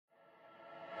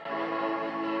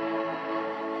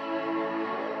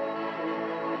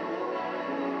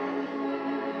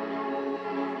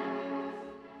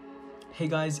Hey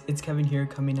guys, it's Kevin here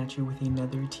coming at you with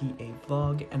another TA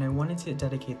vlog, and I wanted to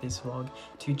dedicate this vlog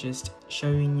to just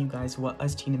showing you guys what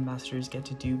us teen ambassadors get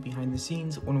to do behind the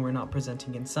scenes when we're not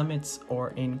presenting in summits or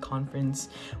in conference.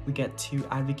 We get to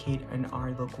advocate in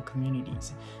our local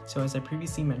communities. So as I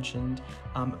previously mentioned,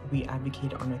 we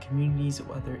advocate on our communities,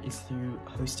 whether it's through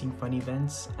hosting fun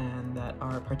events and that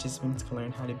our participants can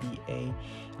learn how to be a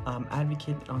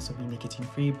advocate and also be nicotine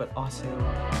free, but also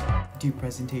do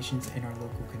presentations in our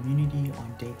local community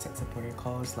on dates that support our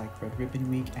cause like Red Ribbon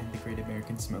Week and the Great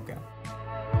American Smokeout.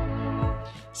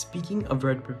 Speaking of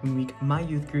Red Ribbon Week, my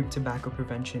youth group Tobacco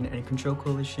Prevention and Control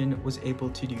Coalition was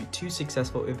able to do 2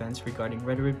 successful events regarding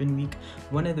Red Ribbon Week.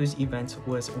 One of those events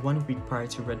was 1 week prior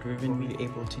to Red Ribbon. We were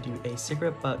able to do a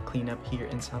cigarette butt cleanup here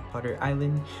in South Potter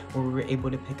Island, where we were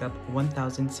able to pick up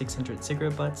 1,600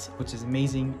 cigarette butts, which is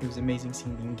amazing. It was amazing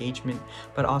seeing the engagement,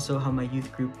 but also how my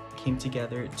youth group came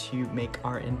together to make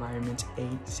our environment a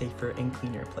safer and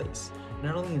cleaner place.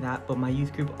 Not only that, but my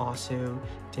youth group also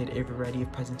did a variety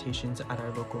of presentations at our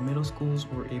local middle schools.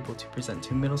 We were able to present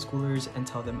to middle schoolers and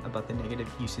tell them about the negative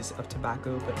uses of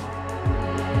tobacco.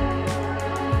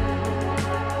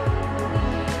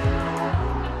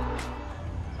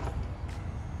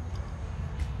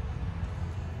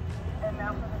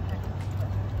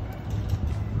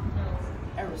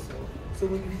 Aerosol. So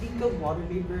when you think of water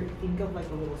vapor, think of like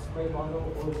a little spray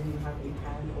bottle, or when you have a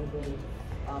pan over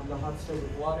the hot stove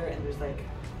with water and there's like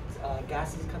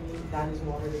gases coming, that is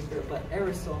water vapor. But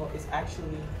aerosol is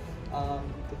actually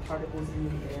the particles in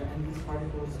the air, and these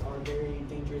particles are very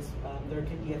dangerous. There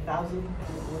can be 1,000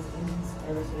 particles in these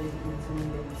aerosols in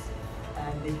cylinders,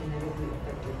 and they can negatively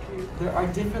affect your peers. There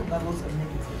are different levels of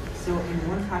nicotine. So in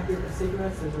 1 packet of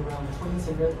cigarettes, there's around 20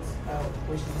 cigarettes,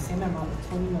 which is the same amount of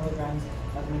 20 milligrams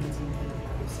of nicotine in a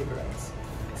pack of cigarettes.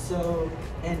 So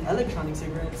in electronic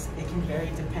cigarettes, it can vary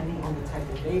depending on the type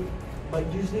of vape, but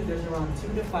usually there's around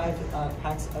 2 to 5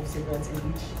 packs of cigarettes in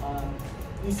each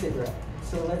e-cigarette.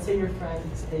 So let's say your friend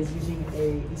is using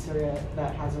a e-cigarette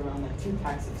that has around like 2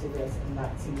 packs of cigarettes in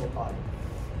that single pod,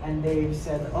 and they've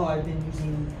said, oh, I've been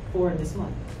using 4 this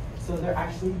month. So they're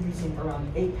actually using around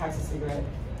 8 packs of cigarette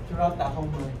throughout that whole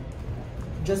month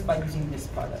just by using this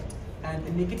product. And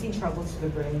the nicotine travels to the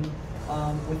brain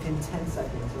within 10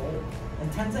 seconds, right? And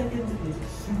 10 seconds is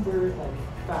super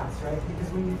fast, right?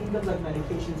 Because when you think of like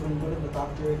medications, when you go to the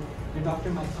doctor, your doctor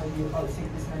might tell you, oh,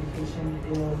 take this medication,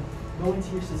 it'll go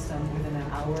into your system within an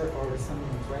hour or some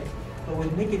minutes, right? But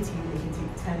with nicotine, it can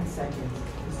take 10 seconds.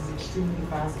 This is extremely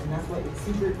fast, and that's why it's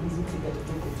super easy to get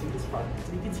addicted to this product.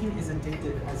 Nicotine is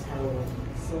addictive as heroin.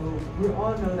 So we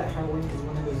all know that heroin is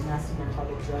one of those nasty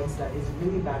narcotic drugs that is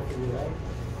really bad for you, right?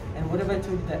 And what if I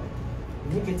told you that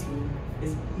nicotine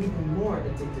is even more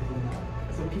addictive than that?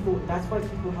 So that's why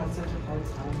people have such a hard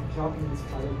time dropping this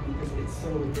product, because it's so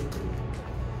addictive.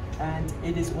 And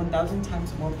it is 1,000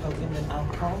 times more potent than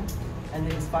alcohol, and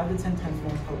it is 5 to 10 times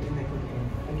more potent than cocaine.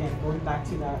 Again, going back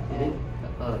to that.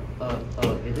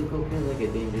 Isn't cocaine like a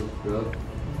dangerous drug?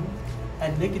 Mm-hmm.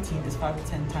 And nicotine is 5 to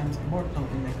 10 times more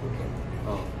potent than cocaine.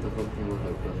 Oh, the cocaine was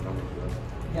like the strongest drug.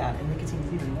 Yeah, and nicotine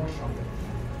is even more stronger.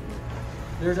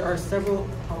 There are several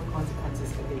health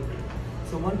consequences of vaping.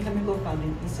 So one chemical found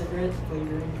in e-cigarette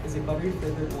flavoring is a buttery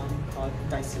flavored one called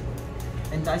dicetyl.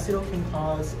 And dicetyl can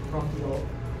cause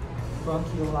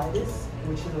bronchiolitis,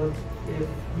 which is, if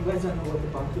you guys don't know what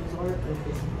the bronchioles are, there's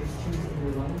tubes in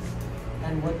your lungs.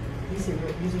 And what using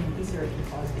e-cigarette can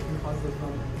cause, it can cause those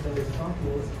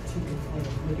bronchioles to inflame,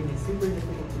 making it super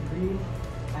difficult to breathe,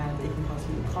 and it can cause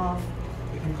you to cough.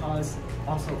 It can cause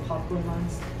also popcorn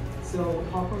lungs. So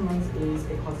popcorn lungs is,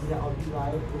 it causes the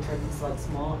alveoli, which are these like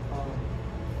small,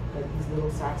 like these little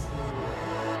sacs in your